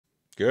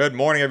Good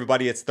morning,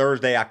 everybody. It's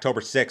Thursday, October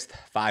 6th,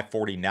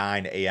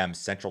 5:49 a.m.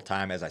 Central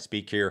Time as I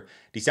speak here.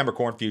 December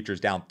corn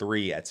futures down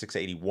 3 at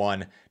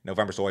 681.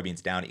 November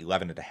soybeans down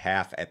 11.5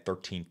 at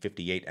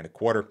 1358 and a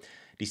quarter.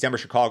 December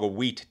Chicago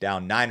wheat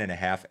down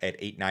 9.5 at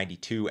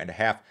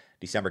 892.5.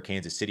 December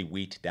Kansas City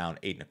wheat down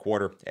 8 and a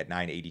quarter at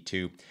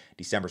 982.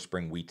 December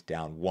spring wheat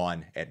down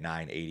 1 at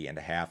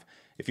 980.5.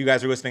 If you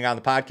guys are listening on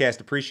the podcast,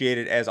 appreciate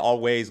it. As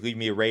always, leave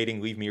me a rating,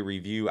 leave me a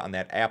review on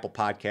that Apple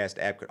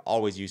Podcast app. Could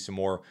always use some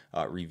more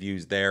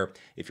reviews there.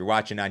 If you're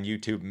watching on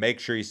YouTube, make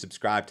sure you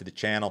subscribe to the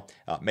channel.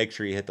 Make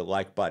sure you hit the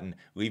like button.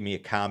 Leave me a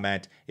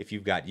comment. If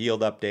you've got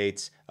yield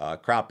updates,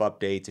 crop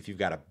updates, if you've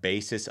got a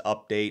basis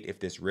update, if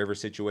this river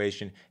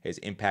situation has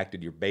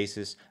impacted your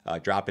basis,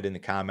 drop it in the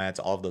comments.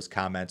 All of those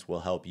comments will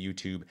help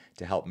YouTube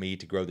to help me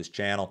to grow this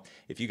channel.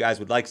 If you guys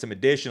would like some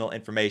additional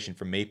information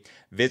from me,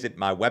 visit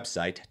my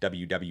website,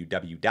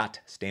 www.standardgrain.com.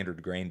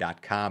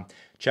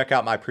 Check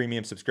out my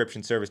premium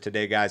subscription service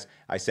today, guys.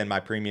 I send my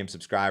premium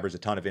subscribers a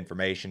ton of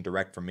information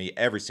direct from me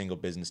every single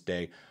business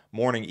day.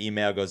 Morning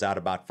email goes out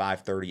about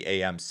 5:30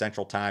 a.m.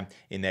 Central Time.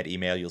 In that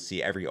email, you'll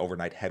see every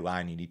overnight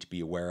headline you need to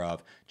be aware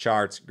of.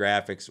 Charts,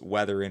 graphics,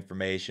 weather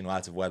information,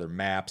 lots of weather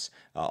maps,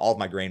 all of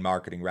my grain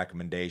marketing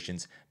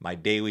recommendations. My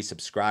daily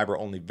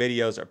subscriber-only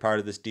videos are part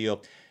of this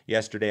deal.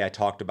 Yesterday, I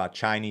talked about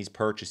Chinese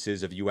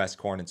purchases of U.S.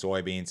 corn and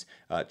soybeans.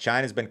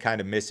 China's been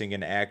kind of missing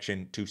in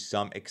action to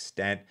some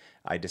extent.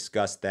 I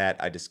discussed that.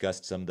 I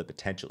discussed some of the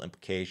potential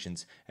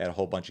implications, had a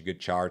whole bunch of good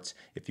charts.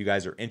 If you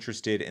guys are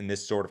interested in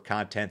this sort of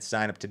content,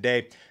 sign up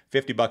today.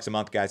 $50 a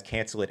month, guys.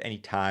 Cancel at any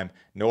time.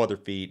 No other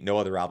fee, no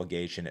other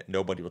obligation.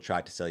 Nobody will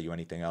try to sell you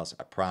anything else,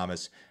 I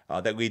promise.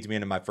 That leads me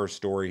into my first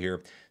story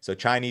here. So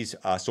Chinese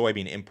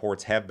soybean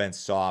imports have been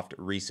soft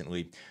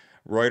recently.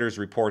 Reuters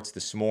reports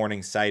this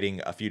morning,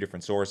 citing a few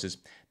different sources,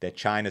 that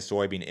China's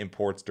soybean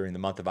imports during the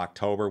month of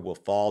October will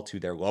fall to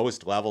their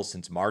lowest level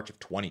since March of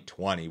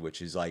 2020,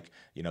 which is like,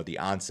 the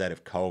onset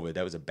of COVID.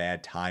 That was a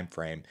bad time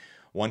frame.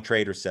 One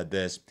trader said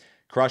this: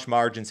 crush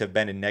margins have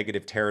been in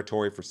negative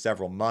territory for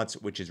several months,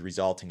 which is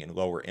resulting in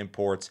lower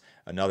imports.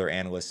 Another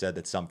analyst said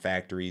that some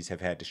factories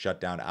have had to shut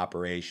down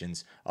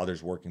operations,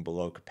 others working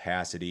below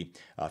capacity.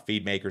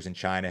 Feed makers in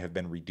China have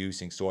been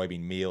reducing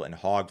soybean meal and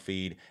hog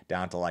feed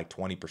down to like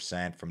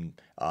 20% from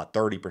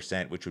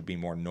 30%, which would be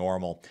more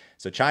normal.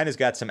 So China's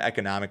got some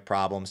economic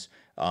problems.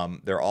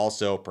 They're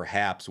also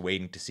perhaps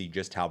waiting to see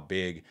just how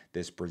big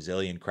this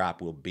Brazilian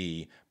crop will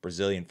be.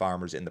 Brazilian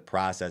farmers in the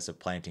process of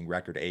planting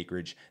record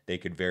acreage, they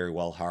could very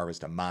well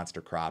harvest a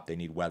monster crop. They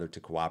need weather to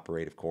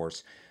cooperate, of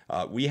course.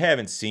 We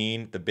haven't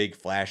seen the big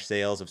flash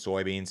sales of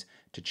soybeans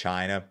to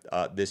China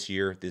this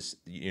year,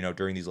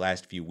 during these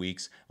last few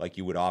weeks, like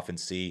you would often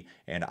see.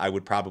 And I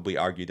would probably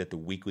argue that the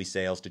weekly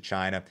sales to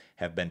China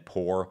have been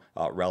poor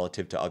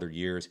relative to other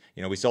years.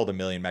 We sold 1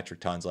 million metric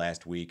tons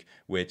last week,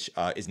 which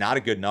is not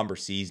a good number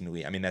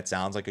seasonally. I mean, that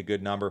sounds like a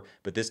good number,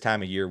 but this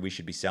time of year, we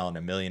should be selling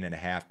 1.5 million,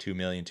 2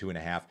 million,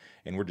 2.5,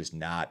 and we're just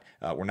not.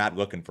 We're not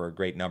looking for a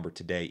great number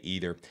today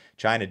either.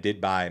 China did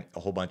buy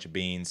a whole bunch of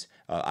beans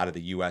out of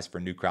the U.S.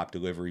 for new crop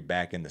delivery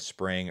back in the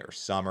spring or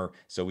summer,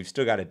 so we've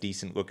still got a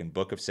decent looking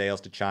book of sales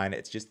to China.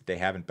 It's just that they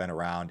haven't been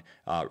around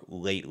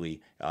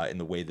lately in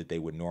the way that they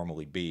would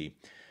normally be.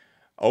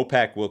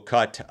 OPEC will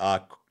cut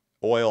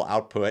oil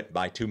output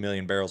by 2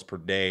 million barrels per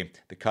day.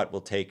 The cut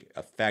will take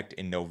effect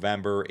in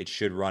November. It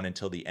should run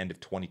until the end of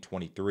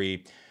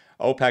 2023.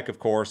 OPEC, of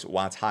course,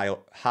 wants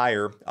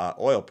higher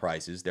oil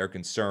prices. They're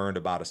concerned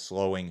about a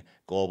slowing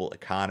global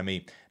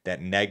economy. That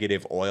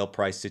negative oil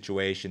price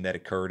situation that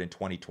occurred in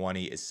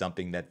 2020 is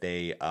something that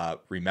they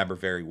remember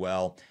very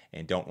well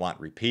and don't want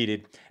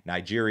repeated.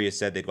 Nigeria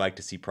said they'd like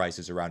to see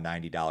prices around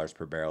 $90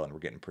 per barrel, and we're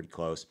getting pretty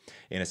close.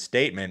 In a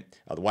statement,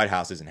 the White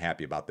House isn't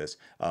happy about this.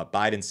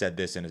 Biden said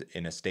this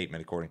in a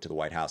statement, according to the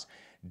White House.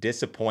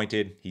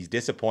 He's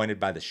disappointed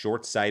by the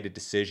short-sighted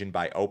decision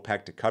by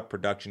OPEC to cut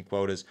production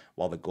quotas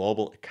while the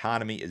global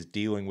economy is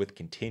dealing with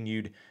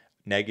continued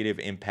negative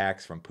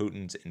impacts from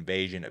Putin's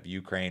invasion of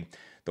Ukraine.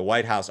 The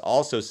White House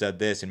also said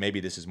this, and maybe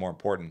this is more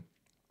important.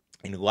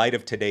 In light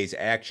of today's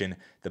action,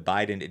 the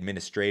Biden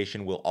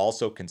administration will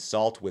also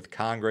consult with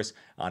Congress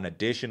on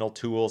additional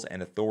tools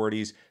and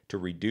authorities to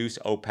reduce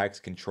OPEC's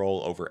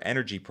control over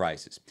energy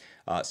prices.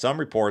 Some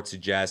reports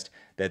suggest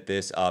that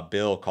this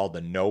bill called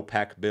the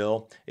NOPEC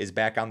bill is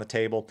back on the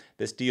table.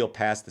 This deal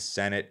passed the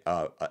Senate,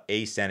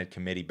 a Senate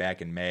committee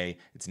back in May.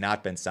 It's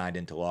not been signed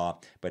into law,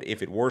 but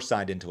if it were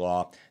signed into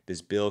law,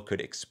 this bill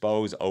could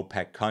expose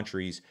OPEC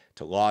countries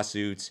to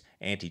lawsuits,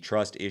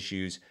 antitrust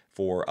issues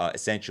for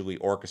essentially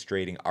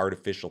orchestrating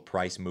artificial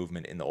price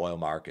movement in the oil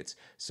markets.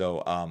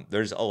 So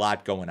there's a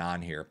lot going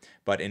on here.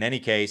 But in any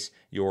case,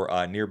 your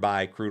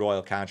nearby crude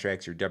oil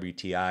contracts, your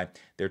WTI,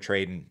 they're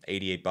trading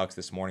 $88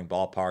 this morning,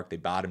 ballpark. They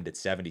bottomed at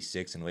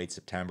 76 in late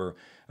September.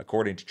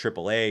 According to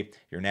AAA,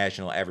 your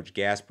national average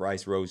gas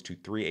price rose to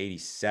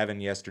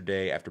 $3.87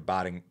 yesterday after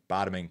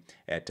bottoming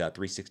at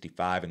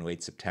 $3.65 in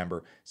late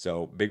September.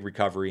 So big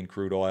recovery in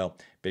crude oil,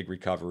 big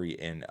recovery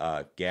in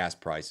gas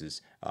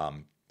prices.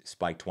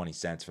 Spiked 20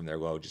 cents from their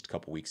low just a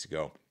couple weeks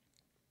ago.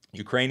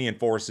 Ukrainian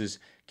forces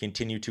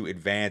continue to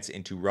advance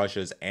into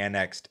Russia's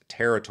annexed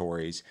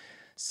territories.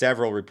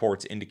 Several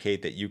reports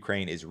indicate that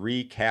Ukraine is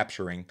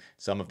recapturing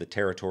some of the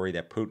territory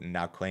that Putin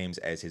now claims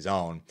as his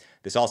own.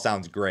 This all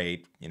sounds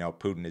great.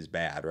 Putin is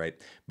bad, right?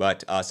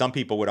 But some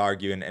people would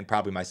argue, and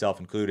probably myself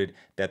included,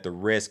 that the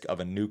risk of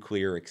a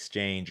nuclear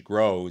exchange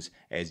grows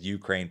as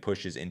Ukraine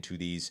pushes into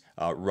these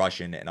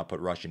Russian, and I'll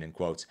put Russian in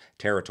quotes,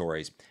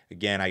 territories.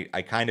 Again,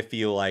 I kind of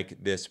feel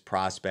like this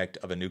prospect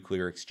of a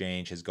nuclear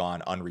exchange has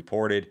gone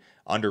unreported,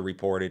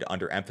 underreported,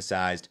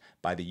 underemphasized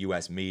by the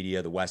U.S.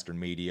 media, the Western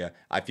media.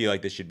 I feel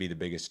like this should be the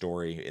biggest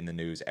story in the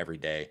news every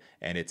day,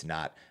 and it's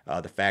not.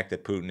 The fact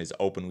that Putin is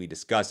openly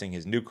discussing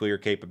his nuclear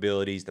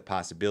capabilities, the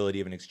possibility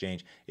of an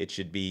exchange, it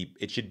should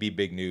be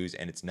big news,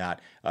 and it's not.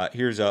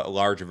 Here's a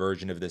larger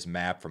version of this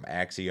map from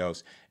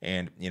Axios,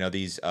 and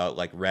these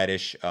like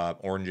reddish,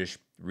 orangish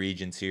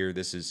regions here.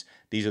 These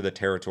are the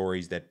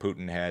territories that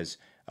Putin has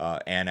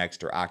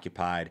annexed or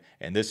occupied,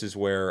 and this is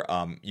where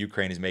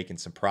Ukraine is making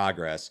some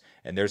progress,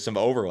 and there's some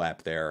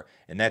overlap there,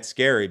 and that's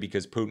scary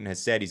because Putin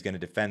has said he's going to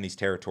defend these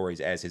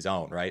territories as his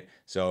own, right?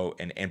 So,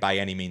 and by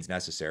any means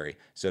necessary.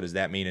 So does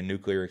that mean a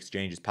nuclear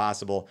exchange is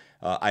possible?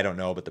 I don't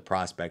know, but the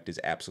prospect is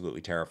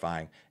absolutely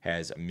terrifying,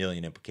 has a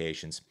million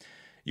implications.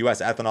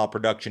 U.S. ethanol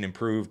production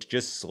improved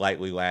just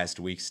slightly last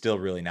week, still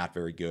really not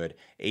very good.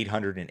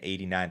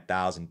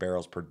 889,000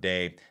 barrels per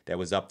day. That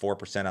was up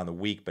 4% on the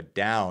week, but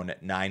down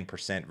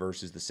 9%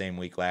 versus the same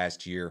week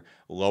last year.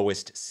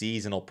 Lowest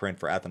seasonal print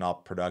for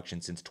ethanol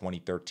production since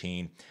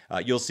 2013.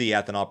 You'll see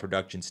ethanol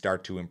production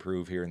start to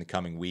improve here in the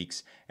coming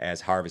weeks as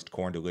harvest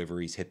corn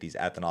deliveries hit these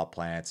ethanol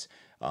plants.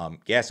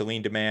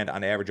 Gasoline demand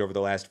on average over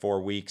the last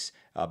 4 weeks,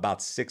 about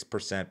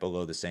 6%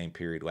 below the same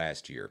period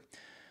last year.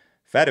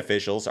 Fed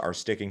officials are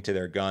sticking to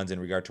their guns in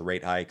regard to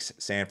rate hikes.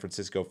 San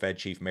Francisco Fed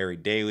Chief Mary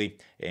Daly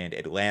and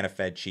Atlanta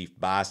Fed Chief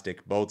Bostic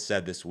both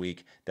said this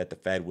week that the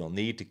Fed will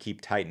need to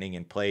keep tightening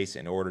in place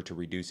in order to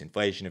reduce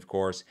inflation, of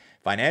course.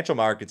 Financial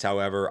markets,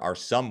 however, are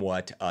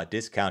somewhat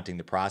discounting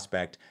the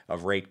prospect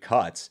of rate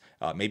cuts,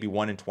 maybe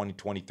one in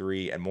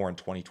 2023 and more in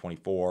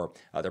 2024.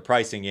 They're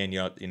pricing in,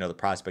 the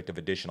prospect of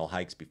additional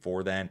hikes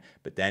before then,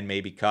 but then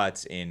maybe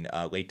cuts in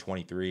late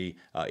 23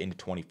 into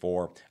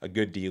 24. A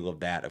good deal of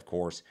that, of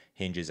course,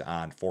 hinges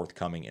on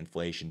forthcoming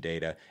inflation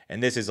data.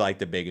 And this is like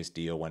the biggest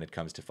deal when it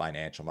comes to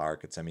financial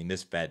markets. I mean,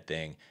 this Fed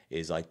thing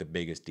is like the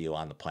biggest deal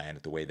on the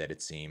planet, the way that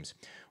it seems.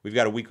 We've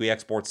got a weekly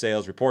export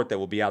sales report that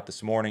will be out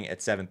this morning at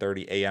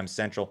 7:30 a.m.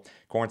 Central.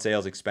 Corn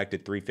sales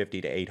expected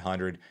 350 to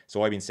 800.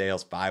 Soybean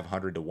sales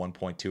 500 to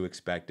 1.2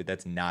 expected.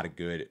 That's not a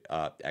good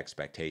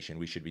expectation.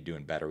 We should be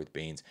doing better with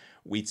beans.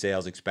 Wheat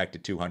sales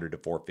expected 200 to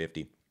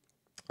 450.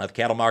 The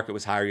cattle market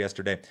was higher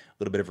yesterday. A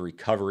little bit of a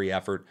recovery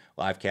effort.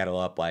 Live cattle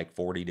up like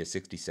 40 to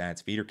 60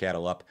 cents. Feeder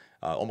cattle up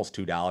almost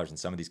 $2 in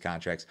some of these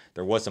contracts.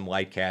 There was some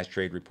light cash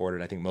trade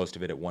reported. I think most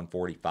of it at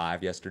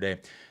 145 yesterday.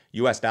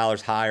 U.S.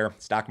 dollars higher.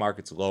 Stock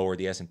market's lower.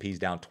 The S&P's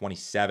down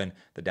 27.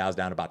 The Dow's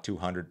down about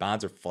 200.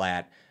 Bonds are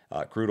flat.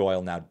 Crude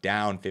oil now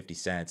down 50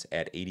 cents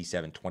at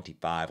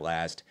 87.25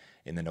 last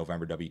in the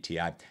November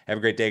WTI. Have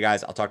a great day,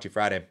 guys. I'll talk to you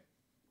Friday.